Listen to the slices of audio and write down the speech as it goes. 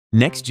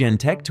Next-gen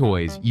tech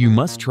toys you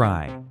must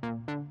try.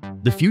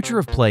 The future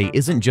of play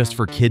isn't just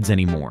for kids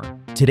anymore.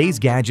 Today's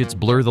gadgets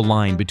blur the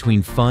line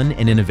between fun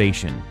and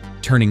innovation,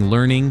 turning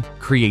learning,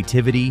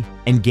 creativity,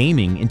 and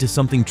gaming into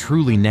something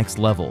truly next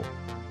level.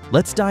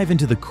 Let's dive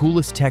into the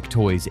coolest tech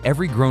toys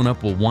every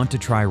grown-up will want to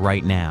try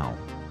right now.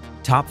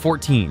 Top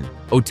 14.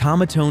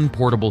 Automaton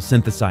Portable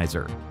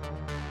Synthesizer.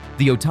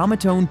 The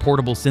Automaton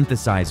Portable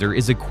Synthesizer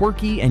is a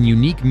quirky and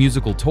unique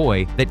musical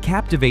toy that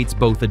captivates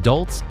both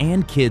adults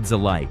and kids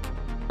alike.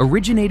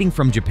 Originating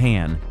from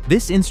Japan,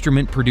 this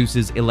instrument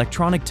produces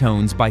electronic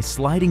tones by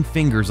sliding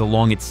fingers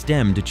along its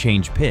stem to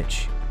change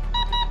pitch.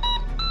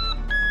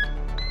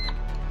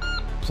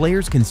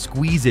 Players can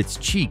squeeze its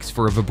cheeks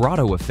for a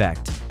vibrato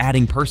effect,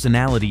 adding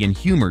personality and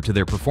humor to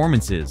their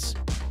performances.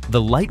 The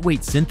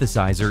lightweight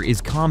synthesizer is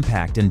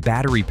compact and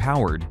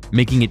battery-powered,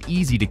 making it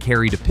easy to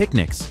carry to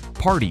picnics,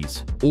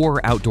 parties,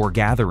 or outdoor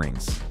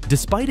gatherings.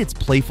 Despite its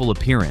playful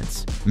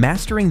appearance,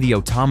 mastering the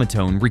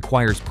automaton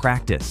requires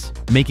practice,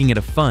 making it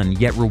a fun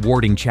yet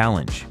rewarding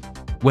challenge.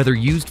 Whether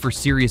used for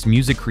serious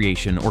music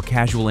creation or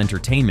casual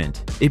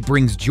entertainment, it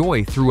brings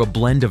joy through a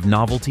blend of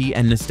novelty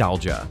and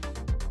nostalgia.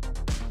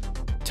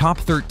 Top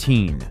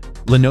 13.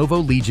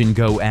 Lenovo Legion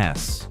Go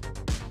S.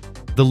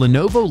 The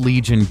Lenovo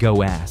Legion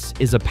Go S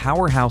is a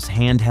powerhouse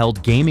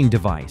handheld gaming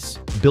device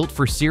built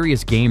for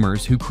serious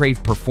gamers who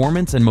crave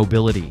performance and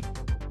mobility.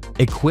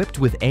 Equipped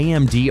with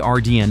AMD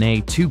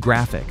RDNA 2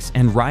 graphics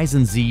and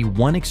Ryzen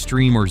Z1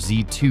 Extreme or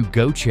Z2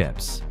 Go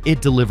chips,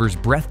 it delivers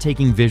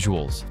breathtaking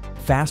visuals,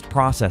 fast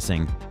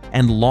processing,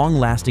 and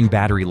long-lasting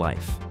battery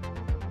life.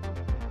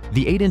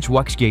 The 8-inch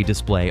UHD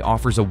display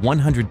offers a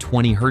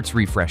 120Hz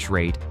refresh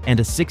rate and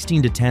a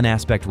 16:10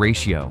 aspect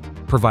ratio,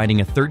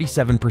 providing a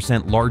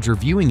 37% larger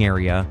viewing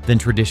area than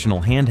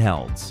traditional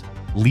handhelds.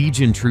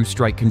 Legion True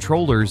Strike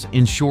controllers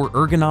ensure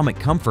ergonomic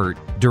comfort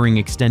during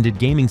extended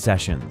gaming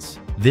sessions.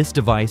 This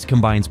device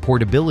combines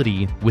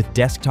portability with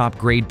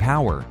desktop-grade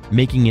power,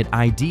 making it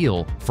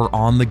ideal for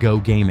on-the-go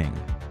gaming.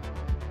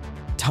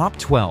 Top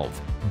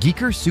 12.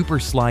 Geeker Super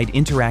Slide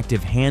Interactive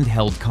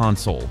Handheld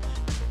Console.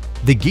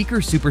 The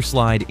Geeker Super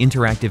Slide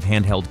Interactive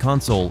Handheld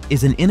Console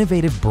is an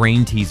innovative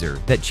brain teaser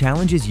that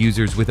challenges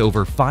users with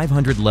over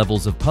 500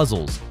 levels of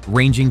puzzles,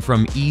 ranging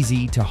from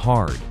easy to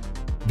hard.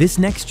 This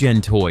next-gen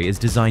toy is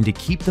designed to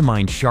keep the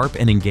mind sharp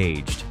and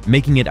engaged,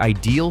 making it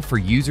ideal for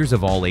users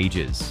of all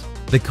ages.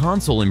 The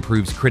console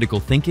improves critical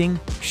thinking,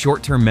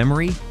 short-term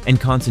memory, and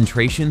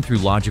concentration through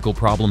logical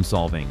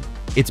problem-solving.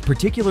 It's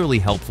particularly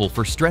helpful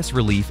for stress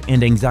relief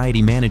and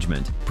anxiety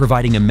management,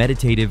 providing a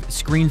meditative,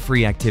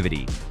 screen-free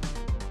activity.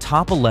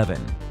 Top 11.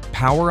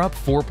 PowerUp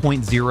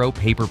 4.0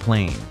 Paper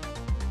Plane.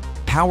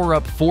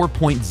 PowerUp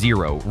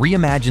 4.0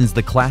 reimagines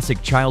the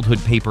classic childhood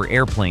paper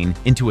airplane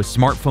into a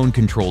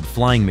smartphone-controlled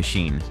flying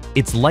machine.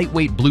 Its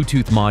lightweight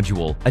Bluetooth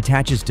module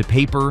attaches to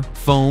paper,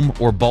 foam,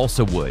 or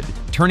balsa wood,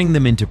 turning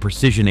them into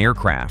precision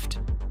aircraft.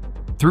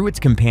 Through its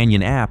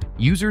companion app,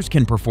 users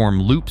can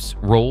perform loops,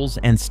 rolls,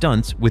 and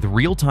stunts with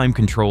real-time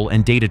control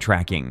and data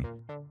tracking.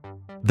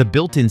 The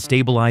built-in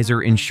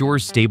stabilizer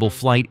ensures stable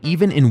flight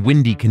even in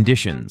windy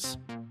conditions.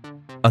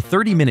 A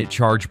 30-minute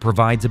charge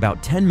provides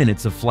about 10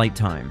 minutes of flight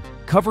time,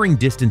 covering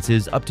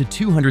distances up to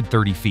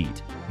 230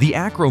 feet. The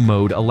Acro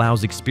mode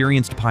allows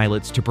experienced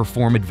pilots to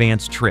perform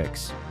advanced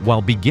tricks,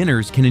 while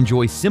beginners can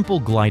enjoy simple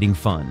gliding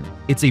fun.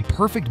 It's a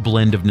perfect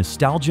blend of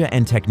nostalgia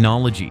and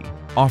technology,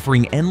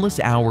 offering endless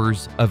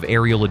hours of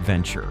aerial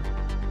adventure.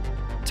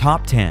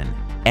 Top 10.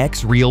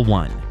 X-Real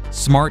 1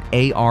 Smart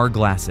AR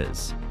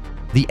Glasses.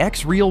 The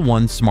X-Real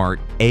 1 Smart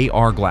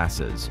AR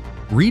Glasses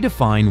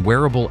redefine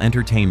wearable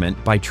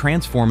entertainment by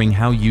transforming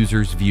how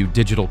users view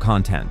digital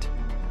content.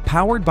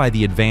 Powered by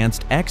the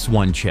advanced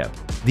X1 chip,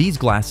 these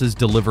glasses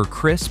deliver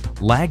crisp,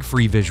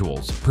 lag-free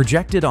visuals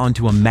projected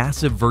onto a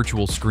massive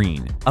virtual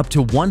screen, up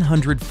to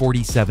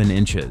 147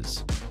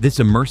 inches. This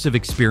immersive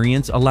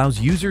experience allows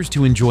users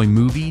to enjoy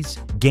movies,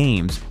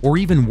 games, or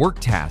even work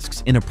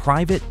tasks in a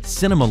private,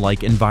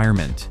 cinema-like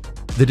environment.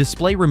 The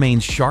display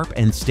remains sharp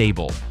and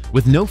stable,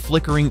 with no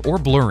flickering or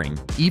blurring,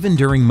 even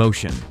during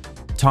motion.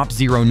 Top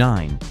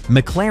 09.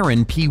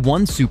 McLaren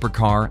P1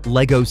 Supercar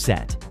Lego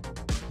Set.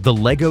 The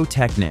Lego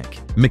Technic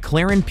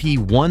McLaren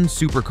P1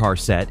 Supercar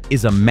Set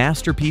is a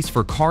masterpiece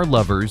for car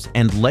lovers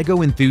and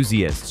Lego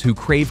enthusiasts who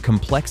crave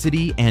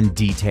complexity and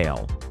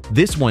detail.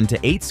 This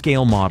 1:8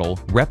 scale model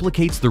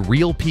replicates the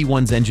real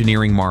P1's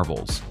engineering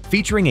marvels,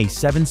 featuring a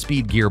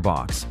 7-speed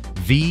gearbox,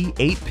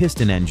 V8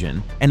 piston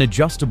engine, and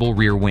adjustable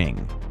rear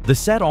wing. The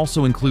set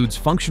also includes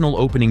functional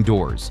opening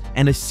doors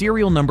and a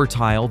serial number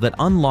tile that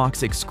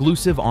unlocks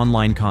exclusive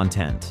online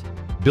content.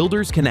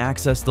 Builders can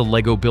access the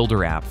LEGO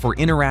Builder app for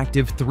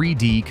interactive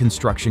 3D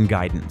construction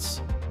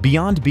guidance.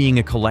 Beyond being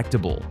a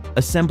collectible,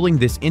 assembling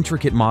this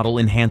intricate model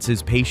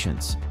enhances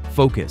patience,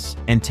 focus,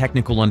 and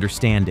technical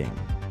understanding.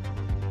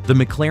 The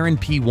McLaren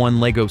P1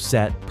 LEGO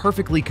set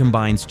perfectly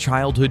combines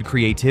childhood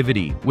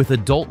creativity with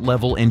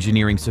adult-level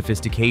engineering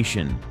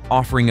sophistication,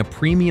 offering a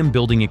premium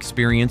building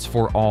experience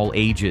for all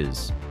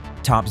ages.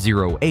 Top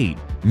 08.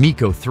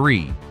 Miko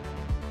 3.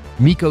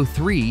 Miko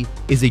 3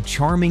 is a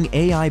charming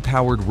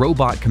AI-powered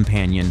robot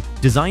companion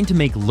designed to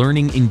make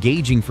learning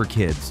engaging for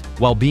kids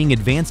while being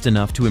advanced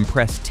enough to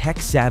impress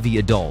tech-savvy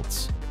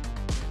adults.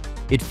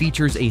 It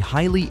features a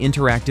highly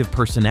interactive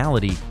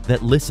personality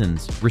that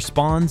listens,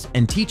 responds,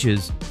 and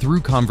teaches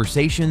through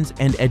conversations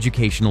and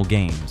educational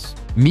games.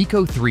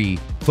 Miko 3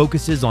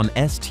 focuses on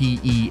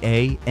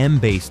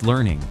STEAM-based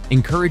learning,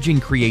 encouraging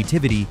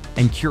creativity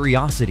and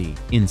curiosity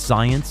in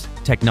science,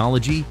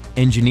 technology,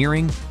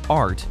 engineering,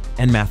 art,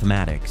 and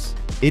mathematics.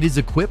 It is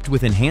equipped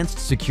with enhanced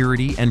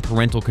security and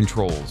parental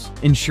controls,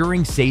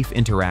 ensuring safe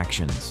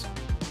interactions.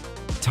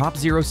 Top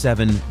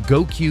 07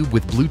 GoCube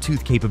with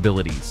Bluetooth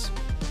capabilities.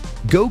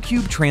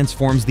 GoCube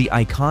transforms the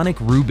iconic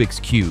Rubik's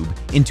Cube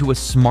into a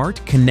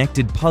smart,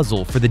 connected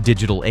puzzle for the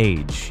digital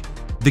age.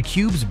 The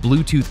cube's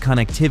Bluetooth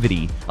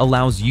connectivity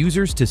allows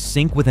users to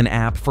sync with an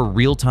app for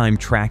real-time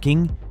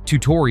tracking,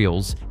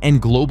 tutorials,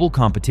 and global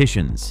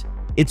competitions.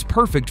 It's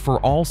perfect for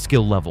all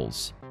skill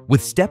levels,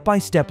 with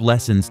step-by-step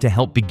lessons to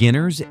help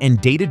beginners and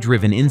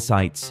data-driven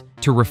insights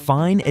to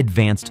refine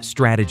advanced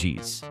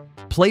strategies.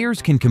 Players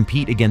can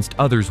compete against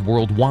others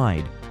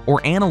worldwide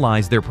or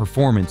analyze their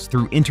performance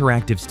through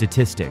interactive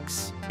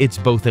statistics. It's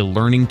both a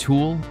learning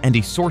tool and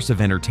a source of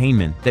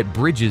entertainment that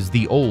bridges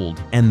the old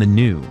and the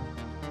new.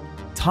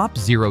 Top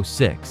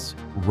 06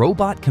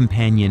 Robot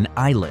Companion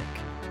Ilik.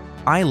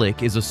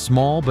 Ilik is a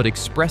small but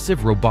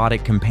expressive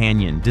robotic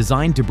companion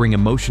designed to bring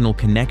emotional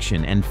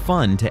connection and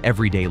fun to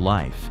everyday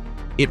life.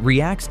 It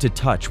reacts to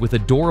touch with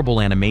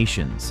adorable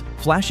animations,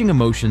 flashing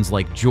emotions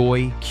like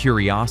joy,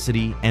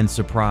 curiosity, and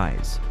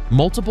surprise.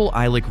 Multiple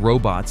Ilik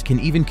robots can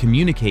even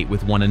communicate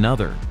with one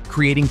another,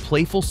 creating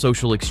playful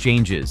social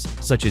exchanges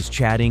such as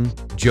chatting,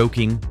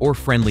 joking, or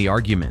friendly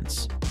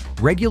arguments.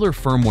 Regular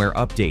firmware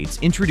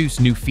updates introduce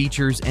new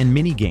features and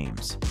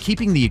mini-games,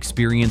 keeping the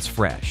experience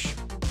fresh.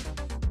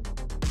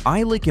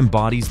 Ilik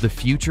embodies the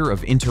future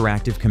of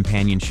interactive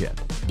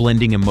companionship,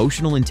 blending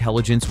emotional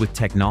intelligence with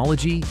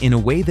technology in a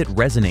way that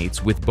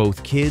resonates with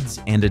both kids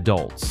and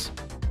adults.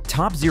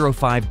 Top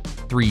 05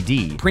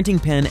 3D Printing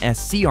Pen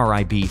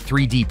SCRIB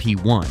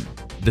 3DP1.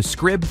 The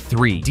Scrib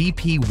 3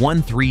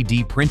 DP1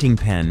 3D printing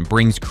pen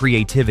brings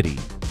creativity,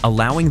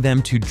 allowing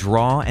them to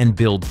draw and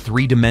build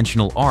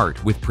three-dimensional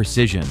art with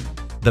precision.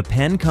 The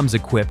pen comes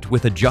equipped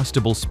with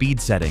adjustable speed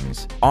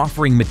settings,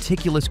 offering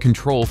meticulous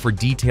control for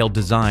detailed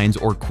designs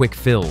or quick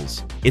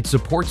fills. It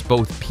supports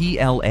both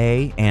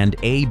PLA and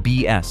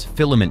ABS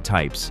filament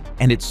types,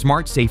 and its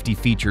smart safety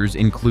features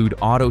include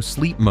auto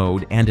sleep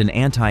mode and an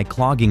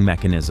anti-clogging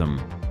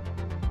mechanism.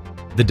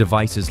 The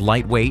device is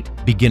lightweight,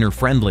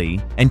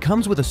 beginner-friendly, and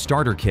comes with a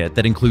starter kit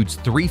that includes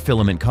 3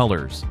 filament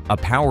colors, a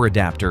power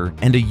adapter,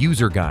 and a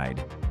user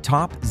guide.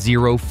 Top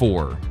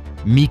 04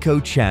 Miko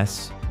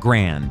Chess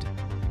Grand.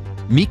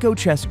 Miko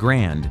Chess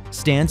Grand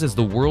stands as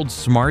the world's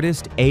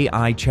smartest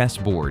AI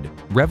chessboard,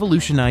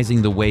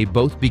 revolutionizing the way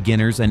both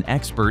beginners and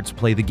experts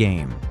play the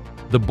game.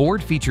 The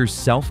board features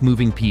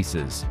self-moving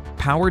pieces,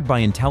 powered by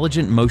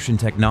intelligent motion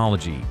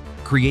technology,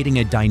 creating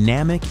a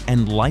dynamic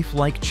and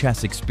lifelike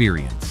chess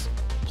experience.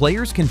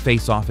 Players can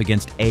face off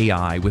against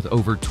AI with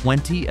over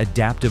 20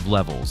 adaptive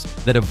levels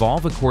that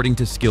evolve according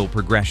to skill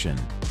progression.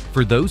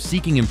 For those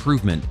seeking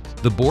improvement,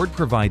 the board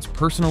provides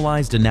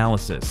personalized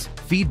analysis,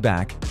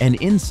 feedback,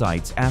 and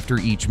insights after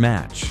each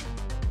match.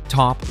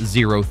 Top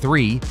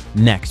 03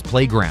 Next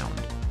Playground.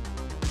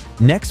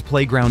 Next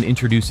Playground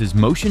introduces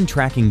motion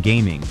tracking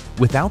gaming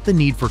without the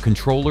need for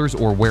controllers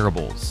or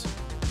wearables.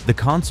 The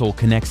console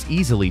connects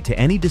easily to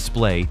any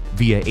display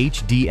via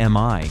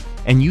HDMI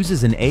and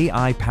uses an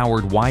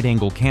AI-powered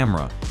wide-angle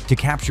camera to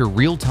capture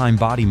real-time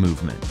body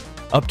movement.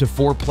 Up to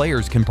 4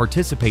 players can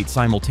participate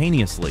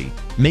simultaneously,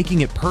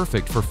 making it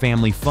perfect for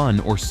family fun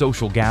or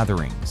social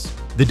gatherings.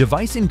 The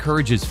device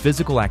encourages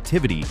physical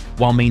activity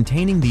while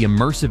maintaining the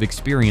immersive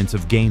experience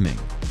of gaming.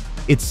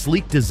 Its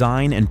sleek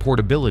design and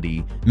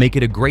portability make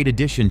it a great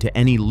addition to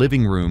any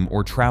living room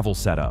or travel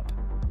setup.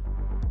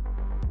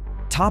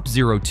 Top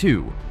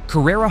 02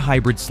 Carrera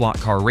Hybrid Slot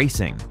Car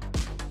Racing.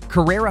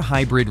 Carrera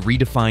Hybrid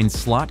redefines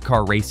slot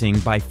car racing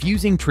by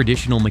fusing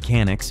traditional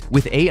mechanics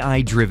with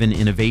AI-driven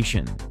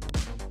innovation.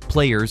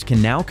 Players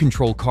can now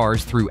control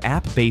cars through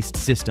app-based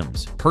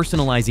systems,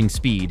 personalizing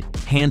speed,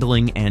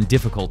 handling, and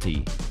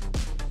difficulty.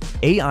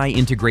 AI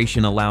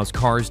integration allows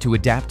cars to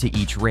adapt to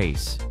each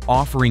race,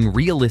 offering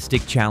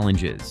realistic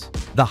challenges.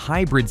 The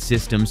hybrid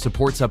system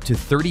supports up to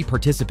 30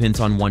 participants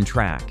on one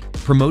track,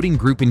 promoting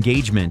group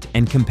engagement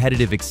and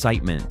competitive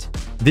excitement.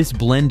 This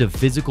blend of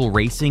physical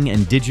racing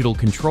and digital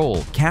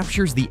control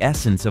captures the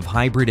essence of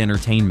hybrid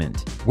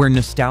entertainment, where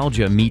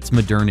nostalgia meets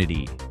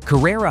modernity.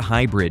 Carrera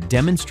Hybrid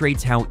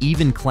demonstrates how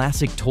even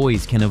classic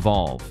toys can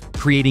evolve,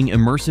 creating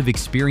immersive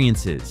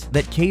experiences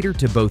that cater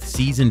to both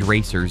seasoned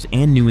racers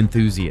and new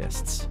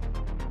enthusiasts.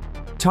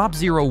 Top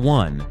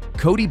 01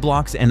 Cody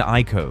Blocks and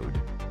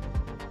iCode.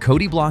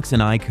 Cody Blocks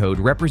and iCode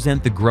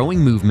represent the growing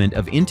movement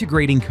of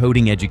integrating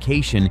coding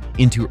education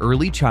into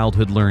early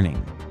childhood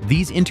learning.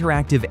 These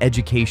interactive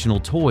educational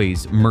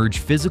toys merge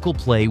physical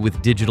play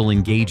with digital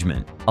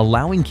engagement,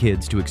 allowing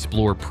kids to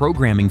explore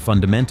programming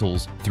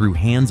fundamentals through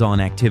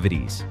hands-on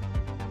activities.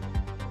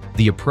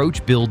 The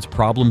approach builds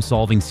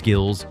problem-solving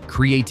skills,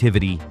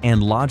 creativity,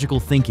 and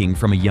logical thinking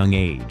from a young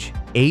age.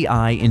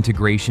 AI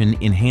integration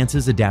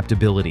enhances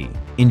adaptability,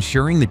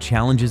 ensuring the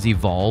challenges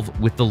evolve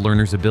with the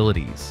learner's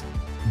abilities.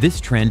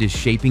 This trend is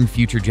shaping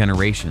future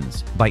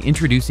generations by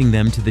introducing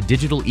them to the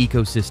digital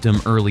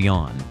ecosystem early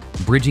on,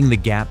 bridging the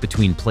gap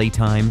between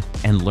playtime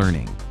and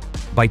learning.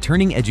 By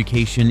turning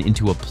education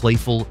into a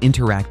playful,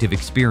 interactive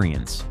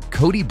experience,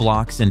 Cody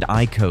Blocks and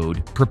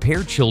iCode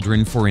prepare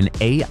children for an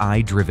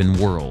AI-driven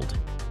world.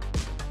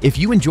 If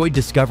you enjoyed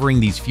discovering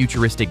these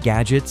futuristic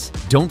gadgets,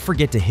 don't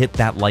forget to hit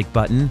that like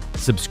button,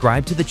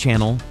 subscribe to the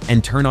channel,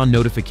 and turn on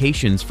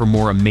notifications for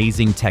more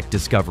amazing tech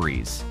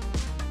discoveries.